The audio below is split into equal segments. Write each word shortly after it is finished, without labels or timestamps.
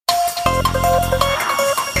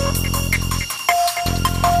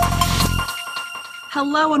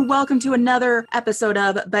Hello and welcome to another episode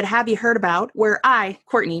of But Have You Heard About, where I,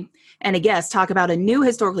 Courtney, and a guest talk about a new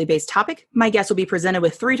historically based topic. My guest will be presented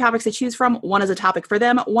with 3 topics to choose from. One is a topic for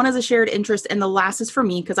them, one is a shared interest, and the last is for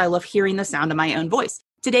me because I love hearing the sound of my own voice.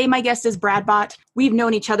 Today, my guest is Brad Bott. We've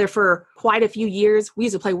known each other for quite a few years. We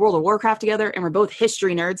used to play World of Warcraft together, and we're both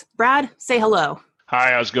history nerds. Brad, say hello.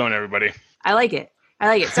 Hi, how's it going, everybody? I like it.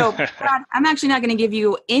 So, Brad, I'm actually not going to give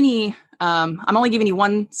you any I'm only giving you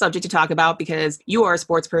one subject to talk about because you are a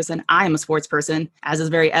sports person. I am a sports person, as is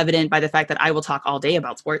very evident by the fact that I will talk all day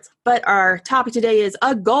about sports. But our topic today is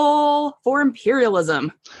a goal for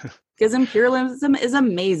imperialism. Because imperialism is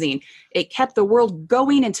amazing. It kept the world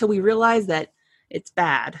going until we realized that it's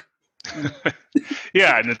bad.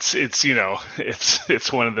 Yeah, and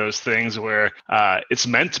it's one of those things where it's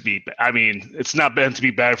meant to be. I mean, it's not meant to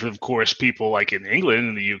be bad for, of course, people like in England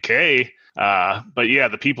and the UK. But yeah,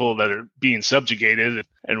 the people that are being subjugated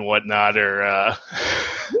and whatnot are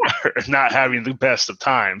not having the best of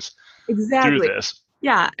times through this.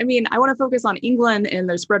 Yeah, I mean, I want to focus on England and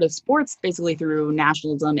their spread of sports basically through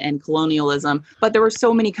nationalism and colonialism. But there were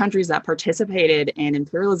so many countries that participated in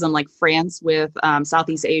imperialism, like France with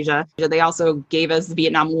Southeast Asia. They also gave us the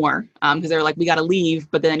Vietnam War because they were like, we got to leave,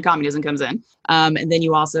 but then communism comes in. And then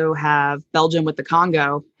you also have Belgium with the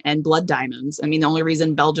Congo and blood diamonds. I mean, the only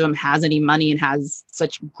reason Belgium has any money and has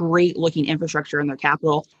such great looking infrastructure in their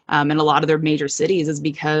capital and a lot of their major cities is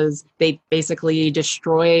because they basically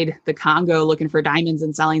destroyed the Congo looking for diamonds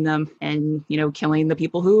and selling them and, killing the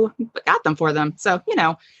people who got them for them. So,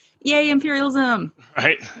 yay, imperialism.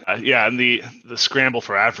 Right. And the scramble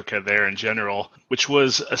for Africa there in general, which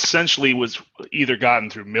was either gotten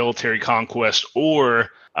through military conquest or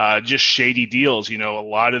just shady deals. A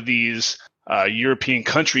lot of these European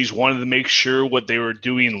countries wanted to make sure what they were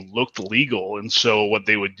doing looked legal. And so what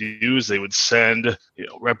they would do is they would send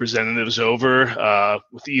representatives over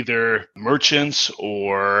with either merchants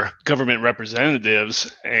or government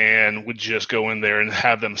representatives and would just go in there and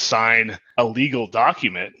have them sign a legal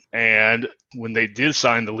document. And when they did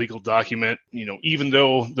sign the legal document, even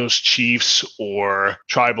though those chiefs or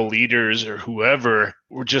tribal leaders or whoever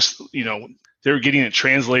were just, they were getting it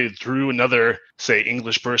translated through another, say,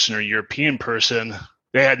 English person or European person.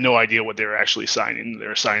 They had no idea what they were actually signing. They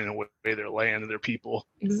were signing away their land and their people.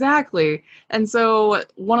 Exactly. And so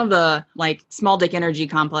one of the small dick energy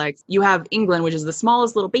complex, you have England, which is the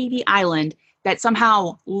smallest little baby island that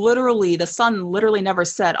somehow the sun literally never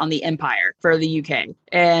set on the empire for the UK.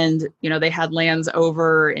 And, they had lands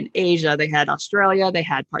over in Asia. They had Australia. They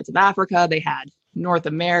had parts of Africa. They had North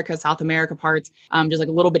America, South America parts, just like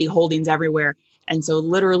little bitty holdings everywhere. And so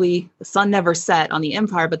literally the sun never set on the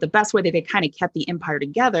empire, but the best way that they kind of kept the empire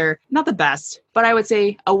together, not the best, but I would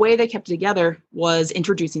say a way they kept it together was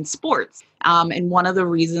introducing sports. And one of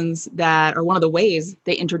the ways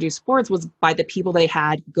they introduced sports was by the people they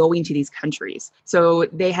had going to these countries. So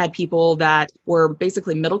they had people that were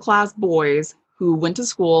basically middle-class boys who went to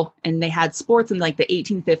school and they had sports in the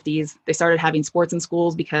 1850s. They started having sports in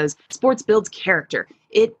schools because sports builds character.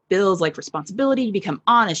 It builds responsibility. You become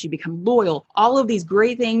honest, you become loyal. All of these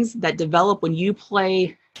great things that develop when you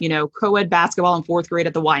play, co-ed basketball in 4th grade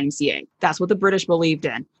at the YMCA. That's what the British believed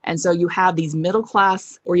in. And so you have these middle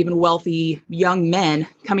class or even wealthy young men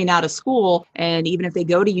coming out of school. And even if they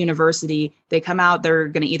go to university, they come out, they're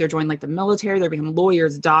going to either join the military, they're become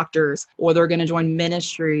lawyers, doctors, or they're going to join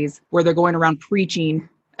ministries where they're going around preaching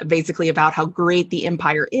basically about how great the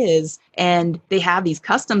empire is. And they have these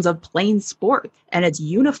customs of playing sport and it's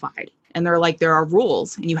unified. And they're there are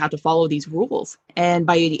rules and you have to follow these rules. And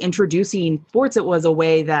by introducing sports, it was a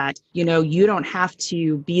way that, you don't have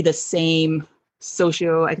to be the same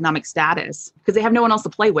socioeconomic status because they have no one else to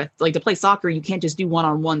play with. To play soccer, you can't just do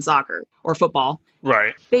one-on-one soccer or football.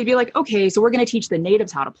 Right. They'd be okay, so we're going to teach the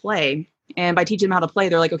natives how to play. And by teaching them how to play,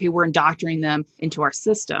 they're okay, we're indoctrinating them into our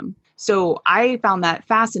system. So I found that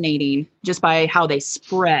fascinating just by how they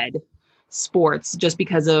spread sports, just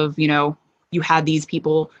because of, you had these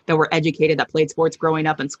people that were educated that played sports growing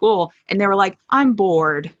up in school. And they were I'm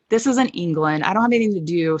bored. This isn't England. I don't have anything to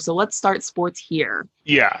do. So let's start sports here.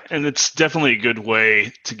 Yeah. And it's definitely a good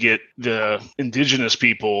way to get the indigenous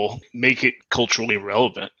people, make it culturally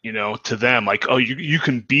relevant, to them. You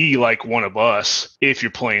can be like one of us if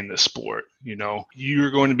you're playing this sport.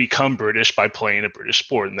 You're going to become British by playing a British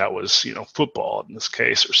sport. And that was, football in this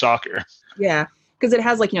case, or soccer. Yeah. Because it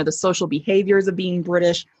has the social behaviors of being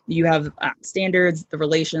British. You have standards, the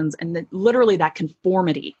relations, and literally that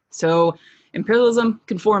conformity. So imperialism,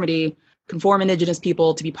 conformity, conform indigenous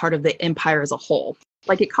people to be part of the empire as a whole.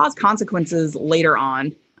 It caused consequences later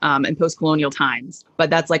on. in post-colonial times. But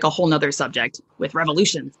that's like a whole nother subject with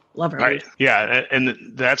revolutions. Love revolution. Right. Yeah. And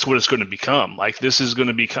that's what it's going to become. Like this is going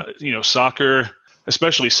to be, soccer,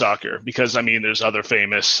 especially soccer, because I mean, there's other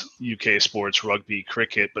famous UK sports, rugby,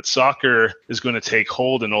 cricket, but soccer is going to take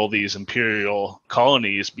hold in all these imperial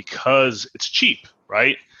colonies because it's cheap,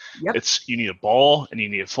 right? Yep. You need a ball and you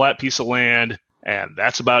need a flat piece of land, and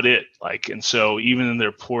that's about it. Like, and so even in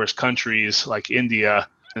their poorest countries like India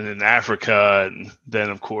and in Africa, and then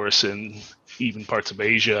of course in even parts of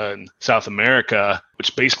Asia and South America,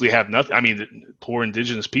 which basically have nothing. I mean, the poor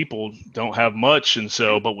indigenous people don't have much, and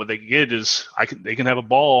so, but what they get is they can have a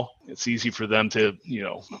ball. It's easy for them to,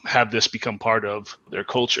 have this become part of their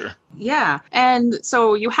culture. Yeah. And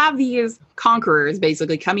so you have these conquerors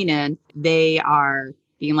basically coming in. They are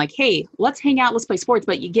being like, hey, let's hang out, let's play sports.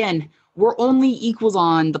 But again, we're only equals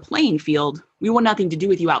on the playing field. We want nothing to do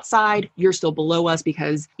with you outside. You're still below us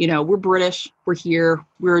because, we're British, we're here,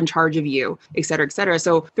 we're in charge of you, et cetera, et cetera.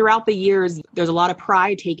 So throughout the years, there's a lot of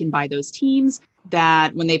pride taken by those teams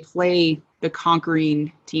that when they play the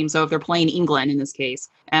conquering team, so if they're playing England in this case,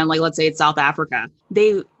 and like, let's say it's South Africa,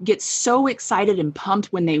 they get so excited and pumped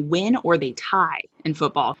when they win or they tie in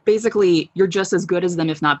football. Basically, you're just as good as them,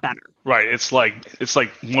 if not better. Right. It's like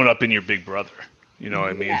one up in your big brother. You know what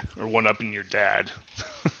I mean? Yeah. Or one up in your dad,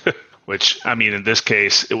 which, I mean, in this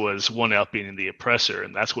case, it was one up being the oppressor,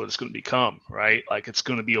 and that's what it's going to become, right? Like, it's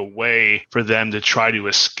going to be a way for them to try to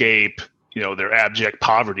escape, their abject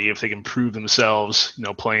poverty if they can prove themselves,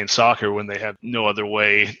 playing soccer when they have no other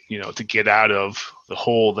way, to get out of the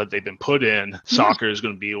hole that they've been put in. Soccer is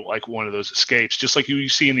going to be like one of those escapes, just like you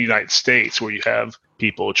see in the United States where you have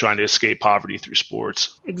people trying to escape poverty through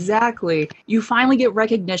sports. Exactly. You finally get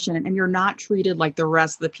recognition and you're not treated like the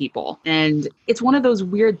rest of the people. And it's one of those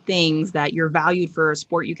weird things that you're valued for a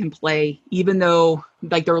sport you can play, even though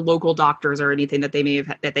like their local doctors or anything that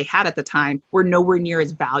they had at the time were nowhere near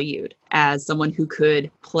as valued as someone who could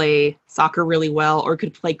play soccer really well or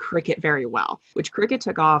could play cricket very well, which cricket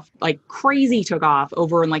took off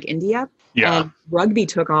over in like India. Yeah. And rugby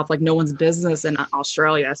took off like no one's business in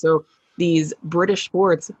Australia. So these British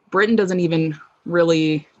sports, Britain doesn't even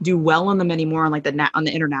really do well in them anymore on like on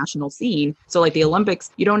the international scene. So like the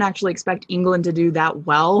Olympics, you don't actually expect England to do that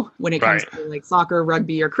well when it comes to like soccer,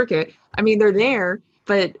 rugby, or cricket. I mean, they're there,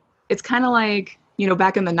 but it's kind of like,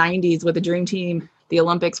 back in the 90s with the Dream Team, the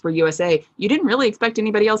Olympics for USA, you didn't really expect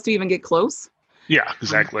anybody else to even get close. Yeah,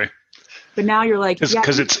 exactly. But now you're like,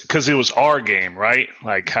 because it was our game, right?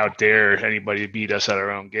 Like, how dare anybody beat us at our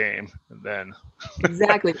own game? And then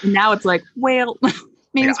exactly. Now it's like, well,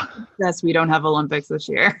 maybe it's we don't have Olympics this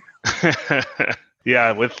year.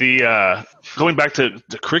 Yeah, with the going back to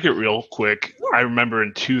the cricket real quick, I remember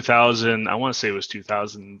in 2000, I want to say it was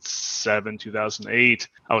 2007, 2008,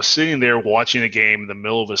 I was sitting there watching a game in the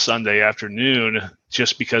middle of a Sunday afternoon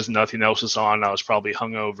just because nothing else was on. I was probably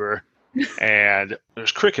hungover. And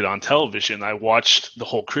there's cricket on television. I watched the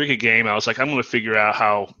whole cricket game. I was like, I'm going to figure out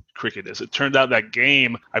how cricket is. It turned out that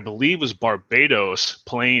game, I believe, was Barbados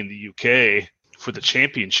playing the UK for the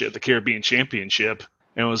championship, the Caribbean Championship.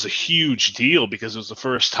 And it was a huge deal because it was the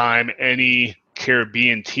first time any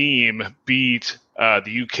Caribbean team beat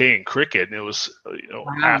the UK in cricket. And it was,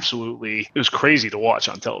 absolutely, it was crazy to watch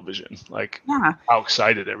on television, like how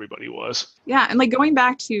excited everybody was. Yeah. And like going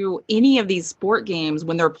back to any of these sport games,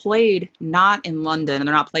 when they're played not in London and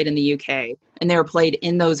they're not played in the UK and they were played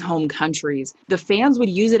in those home countries, the fans would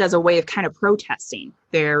use it as a way of kind of protesting.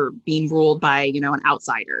 They're being ruled by, an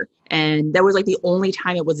outsider. And that was like the only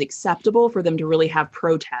time it was acceptable for them to really have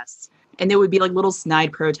protests. And there would be like little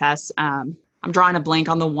snide protests. I'm drawing a blank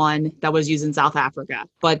on the one that was used in South Africa,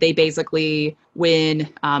 but they basically, when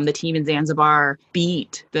the team in Zanzibar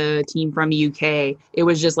beat the team from the UK, it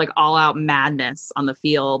was just like all out madness on the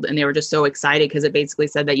field. And they were just so excited because it basically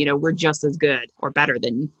said that, we're just as good or better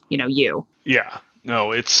than, you. Yeah,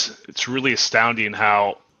 no, it's really astounding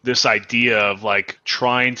how this idea of like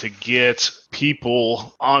trying to get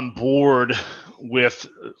people on board with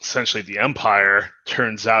essentially the empire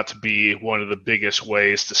turns out to be one of the biggest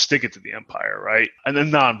ways to stick it to the empire, right? And a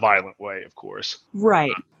non-violent way, of course.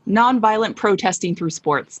 Right. Non-violent protesting through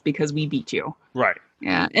sports because we beat you. Right.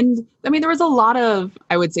 Yeah. And I mean, there was a lot of,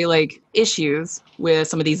 I would say, like issues with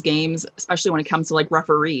some of these games, especially when it comes to like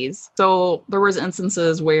referees. So there was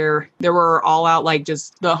instances where there were all out, like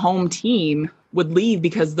just the home team would leave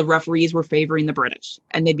because the referees were favoring the British.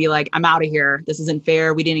 And they'd be like, I'm out of here. This isn't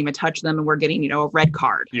fair. We didn't even touch them and we're getting, a red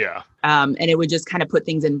card. Yeah. And it would just kind of put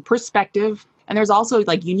things in perspective. And there's also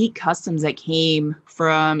like unique customs that came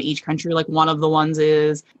from each country. Like one of the ones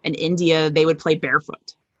is in India, they would play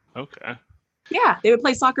barefoot. Okay. Yeah, they would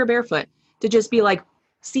play soccer barefoot to just be like,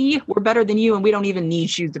 see, we're better than you and we don't even need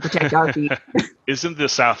shoes to protect our feet. Isn't the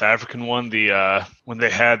South African one the when they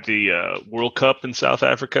had the World Cup in South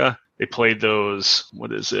Africa? They played those.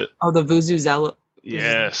 What is it? Oh, the Vuvuzela.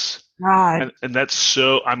 Yes. God. And that's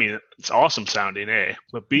so, I mean, it's awesome sounding, A.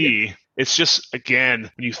 But B, it's just, again,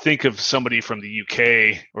 when you think of somebody from the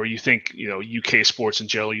UK, or you think, UK sports in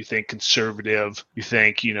general, you think conservative, you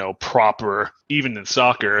think, proper, even in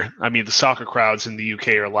soccer. I mean, the soccer crowds in the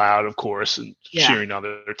UK are loud, of course, and cheering on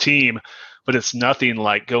their team. But it's nothing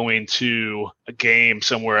like going to a game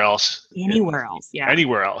somewhere else. Anywhere else, yeah.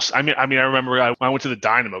 Anywhere else. I mean, I remember I went to the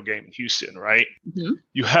Dynamo game in Houston, right? Mm-hmm.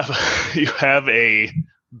 You have a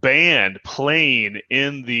band playing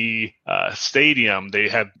in the stadium. They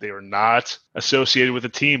were not associated with the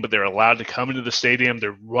team, but they're allowed to come into the stadium.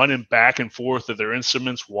 They're running back and forth of their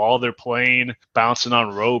instruments while they're playing, bouncing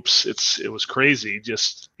on ropes. It was crazy.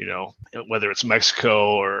 Just, whether it's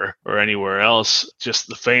Mexico or anywhere else, just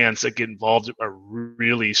the fans that get involved are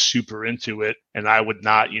really super into it. And I would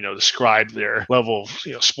not, describe their level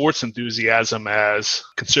of, sports enthusiasm as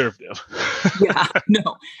conservative. Yeah,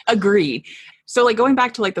 no, agreed. So like going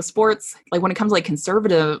back to like the sports, like when it comes to like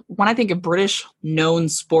conservative, when I think of British known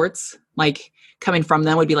sports, like coming from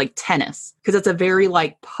them would be like tennis, because it's a very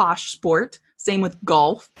like posh sport. Same with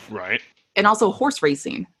golf. Right. And also horse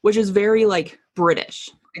racing, which is very like British,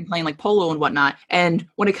 and playing like polo and whatnot. And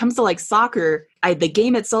when it comes to like soccer, the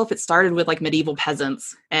game itself, it started with like medieval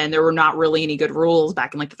peasants, and there were not really any good rules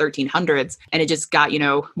back in like the 1300s. And it just got,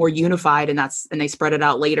 more unified, and they spread it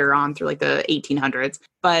out later on through like the 1800s.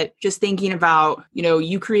 But just thinking about,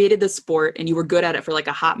 you created the sport and you were good at it for like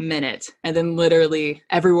a hot minute, and then literally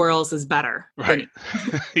everywhere else is better. Right.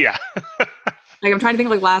 Yeah. Like I'm trying to think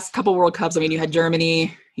of like last couple World Cups. I mean, you had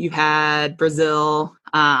Germany, you've had Brazil.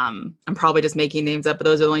 I'm probably just making names up, but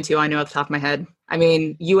those are the only two I know off the top of my head. I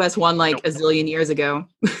mean, US won like a zillion years ago.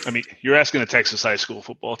 I mean, you're asking a Texas high school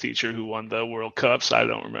football teacher who won the World Cups. I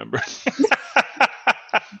don't remember.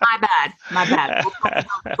 My bad. We'll talk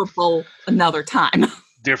about football another time.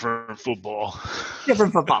 Different football.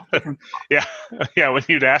 Different football. Yeah. When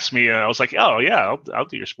you'd ask me, I was like, oh yeah, I'll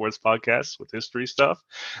do your sports podcast with history stuff.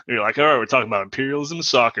 And you're like, all right, we're talking about imperialism and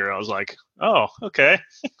soccer. I was like, oh, okay.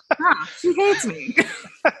 She hates me.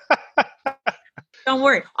 Don't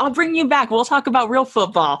worry, I'll bring you back. We'll talk about real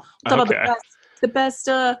football. We'll talk about the best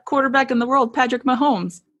quarterback in the world, Patrick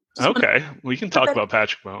Mahomes. Okay, we can talk about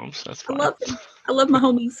Patrick Mahomes. That's fine. I love him. I love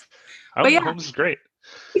Mahomes. Mahomes is great.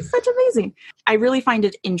 He's such amazing. I really find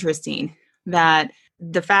it interesting that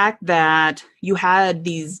the fact that you had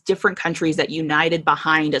these different countries that united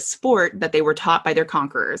behind a sport that they were taught by their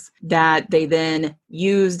conquerors, that they then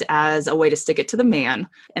used as a way to stick it to the man.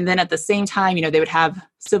 And then at the same time, they would have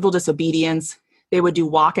civil disobedience. They would do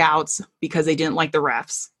walkouts because they didn't like the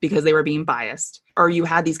refs, because they were being biased. Or you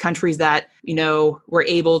had these countries that, were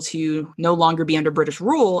able to no longer be under British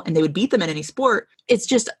rule, and they would beat them in any sport. It's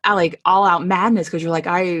just like all out madness, because you're like,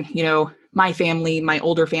 my family, my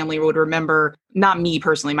older family would remember, not me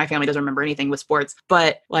personally, my family doesn't remember anything with sports,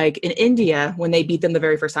 but like in India, when they beat them the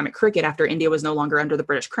very first time at cricket after India was no longer under the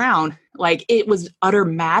British crown, like it was utter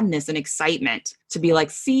madness and excitement to be like,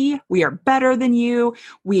 see, we are better than you.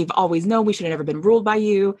 We've always known we should have never been ruled by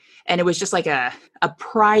you. And it was just like a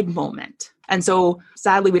pride moment. And so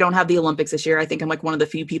sadly, we don't have the Olympics this year. I think I'm like one of the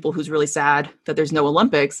few people who's really sad that there's no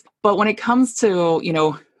Olympics. But when it comes to,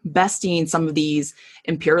 besting some of these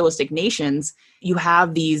imperialistic nations, you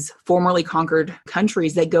have these formerly conquered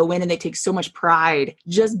countries that go in and they take so much pride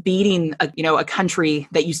just beating a country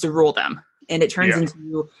that used to rule them. And it turns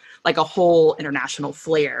into like a whole international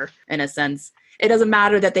flair in a sense. It doesn't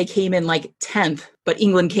matter that they came in like 10th, but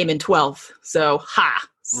England came in 12th. So,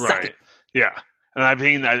 right. Yeah. And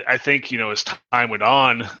I think, as time went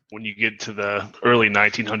on, when you get to the early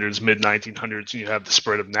 1900s, mid 1900s, and you have the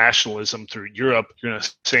spread of nationalism through Europe, you're going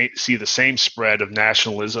to see the same spread of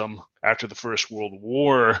nationalism after the First World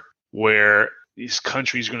War, where these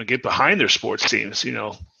countries are going to get behind their sports teams,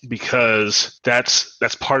 because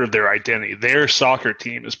that's part of their identity. Their soccer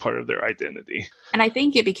team is part of their identity. And I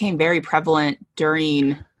think it became very prevalent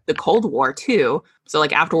during the Cold War too. So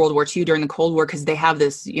like after World War II, during the Cold War, because they have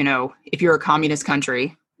this, if you're a communist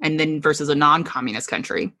country and then versus a non-communist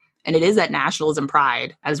country, and it is that nationalism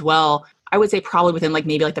pride as well. I would say probably within like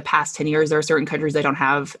maybe like the past 10 years, there are certain countries that don't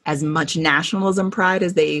have as much nationalism pride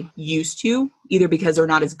as they used to, either because they're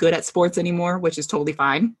not as good at sports anymore, which is totally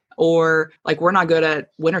fine, or like we're not good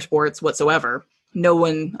at winter sports whatsoever. No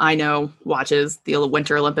one I know watches the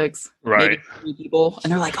Winter Olympics. Right. Maybe 3 people,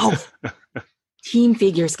 and they're like, oh, team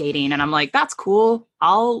figure skating. And I'm like, that's cool.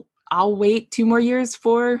 I'll I'll wait 2 more years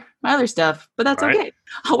for my other stuff, but that's Right. okay.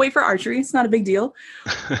 I'll wait for archery. It's not a big deal.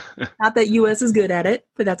 Not that US is good at it,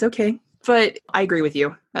 but that's okay. But I agree with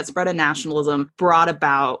you. That spread of nationalism brought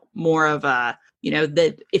about more of a,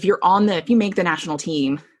 that if you make the national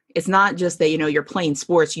team, it's not just that, you're playing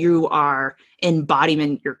sports, you are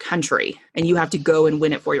embodying your country and you have to go and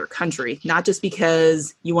win it for your country, not just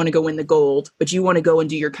because you want to go win the gold, but you want to go and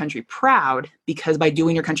do your country proud, because by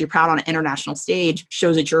doing your country proud on an international stage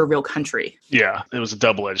shows that you're a real country. Yeah, it was a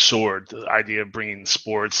double-edged sword. The idea of bringing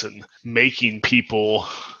sports and making people,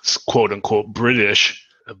 quote unquote, British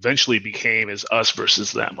eventually became as us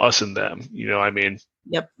versus them, us and them.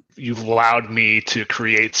 Yep. You've allowed me to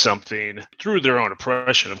create something through their own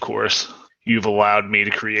oppression, of course. You've allowed me to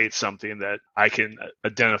create something that I can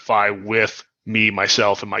identify with me,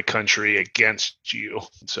 myself, and my country against you.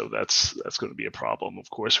 So that's going to be a problem, of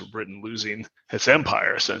course, for Britain losing its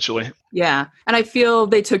empire, essentially. Yeah. And I feel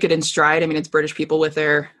they took it in stride. I mean, it's British people with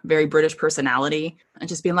their very British personality and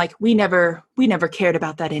just being like, we never cared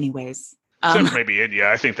about that anyways. Except for maybe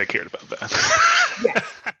India. I think they cared about that. Yeah.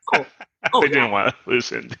 Cool. They didn't want to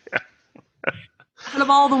lose India. Out of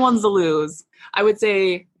all the ones to lose, I would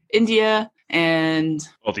say India and...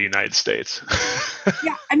 Well, the United States.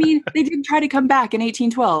 Yeah, I mean, they did try to come back in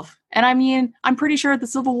 1812. And I mean, I'm pretty sure at the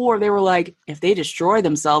Civil War, they were like, if they destroy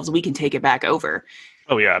themselves, we can take it back over.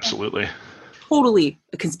 Oh, yeah, absolutely. Totally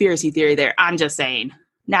a conspiracy theory there. I'm just saying.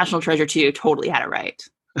 National Treasure 2 totally had it right.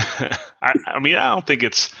 I mean, I don't think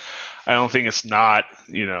it's not,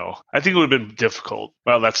 I think it would have been difficult.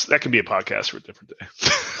 Well, that can be a podcast for a different day.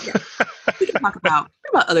 Yeah. We can talk about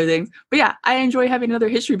other things. But yeah, I enjoy having another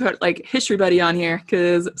history buddy on here,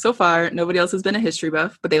 because so far nobody else has been a history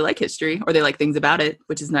buff, but they like history or they like things about it,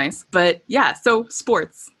 which is nice. But yeah, so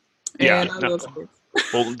sports. Yeah. And I love sports.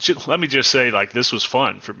 Well, let me just say, this was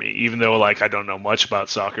fun for me, even though, I don't know much about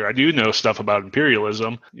soccer. I do know stuff about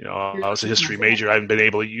imperialism. I was a history major. I haven't been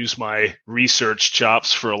able to use my research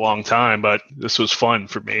chops for a long time, but this was fun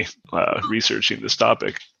for me, researching this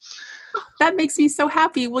topic. That makes me so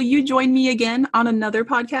happy. Will you join me again on another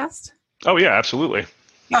podcast? Oh, yeah, absolutely.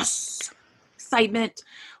 Yes. Excitement.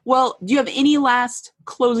 Well, do you have any last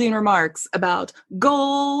closing remarks about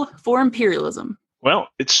goal for imperialism? Well,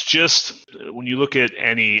 it's just when you look at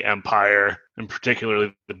any empire, and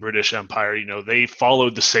particularly the British Empire, they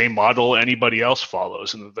followed the same model anybody else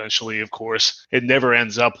follows. And eventually, of course, it never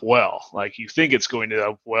ends up well. You think it's going to end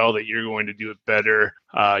up well, that you're going to do it better.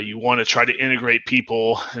 You want to try to integrate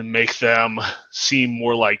people and make them seem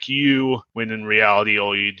more like you, when in reality,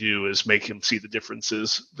 all you do is make them see the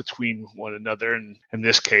differences between one another. And in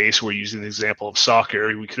this case, we're using the example of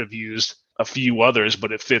soccer. We could have used a few others,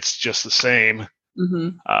 but it fits just the same.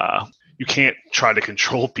 Mm-hmm. You can't try to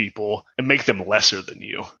control people and make them lesser than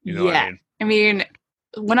you. You know what I mean? I mean,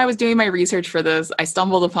 when I was doing my research for this, I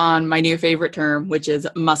stumbled upon my new favorite term, which is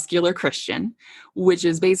muscular Christian, which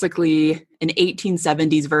is basically an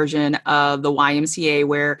 1870s version of the YMCA,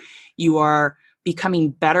 where you are becoming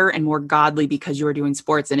better and more godly because you are doing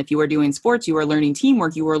sports. And if you are doing sports, you are learning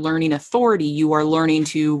teamwork, you are learning authority, you are learning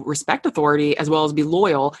to respect authority, as well as be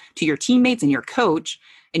loyal to your teammates and your coach.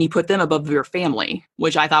 And you put them above your family,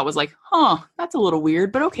 which I thought was that's a little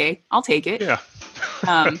weird, but okay, I'll take it. Yeah.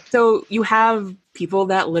 So you have people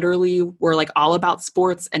that literally were all about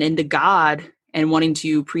sports and into God and wanting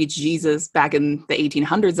to preach Jesus back in the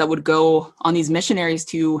 1800s, that would go on these missionaries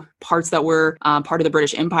to parts that were part of the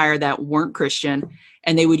British Empire that weren't Christian.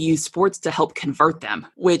 And they would use sports to help convert them,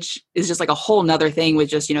 which is just a whole nother thing with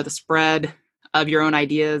just, the spread of your own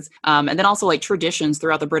ideas. And then also traditions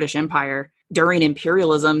throughout the British Empire. During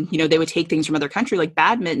imperialism, they would take things from other countries.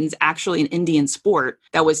 Badminton's actually an Indian sport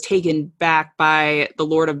that was taken back by the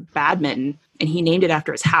Lord of Badminton, and he named it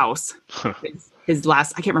after his house. His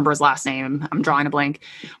last, I can't remember his last name. I'm drawing a blank,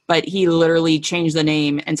 but he literally changed the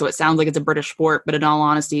name. And so it sounds like it's a British sport, but in all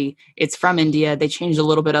honesty, it's from India. They changed a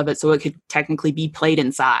little bit of it so it could technically be played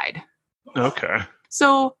inside. Okay.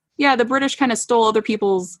 So yeah, the British kind of stole other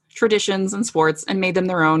people's traditions and sports and made them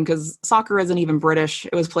their own, because soccer isn't even British.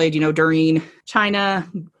 It was played, during China,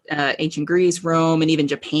 ancient Greece, Rome, and even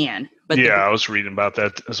Japan. But yeah, I was reading about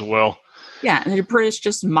that as well. Yeah, and the British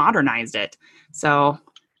just modernized it. So,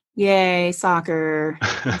 yay, soccer.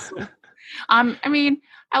 I mean,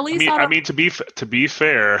 at least to be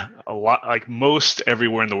fair, a lot, most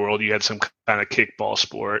everywhere in the world, you had some kind of kickball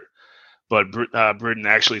sport. But Britain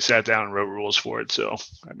actually sat down and wrote rules for it. So,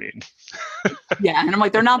 Yeah, and I'm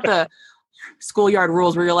they're not the schoolyard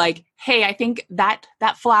rules where you're like, hey, I think that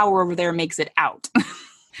flower over there makes it out.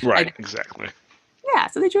 Right, exactly. Yeah,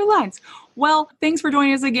 so they drew lines. Well, thanks for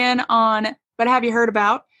joining us again on But Have You Heard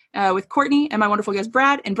About? with Courtney and my wonderful guest,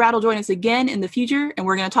 Brad. And Brad will join us again in the future. And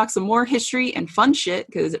we're going to talk some more history and fun shit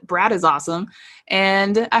because Brad is awesome.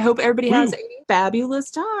 And I hope everybody has a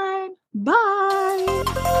fabulous time.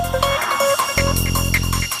 Bye.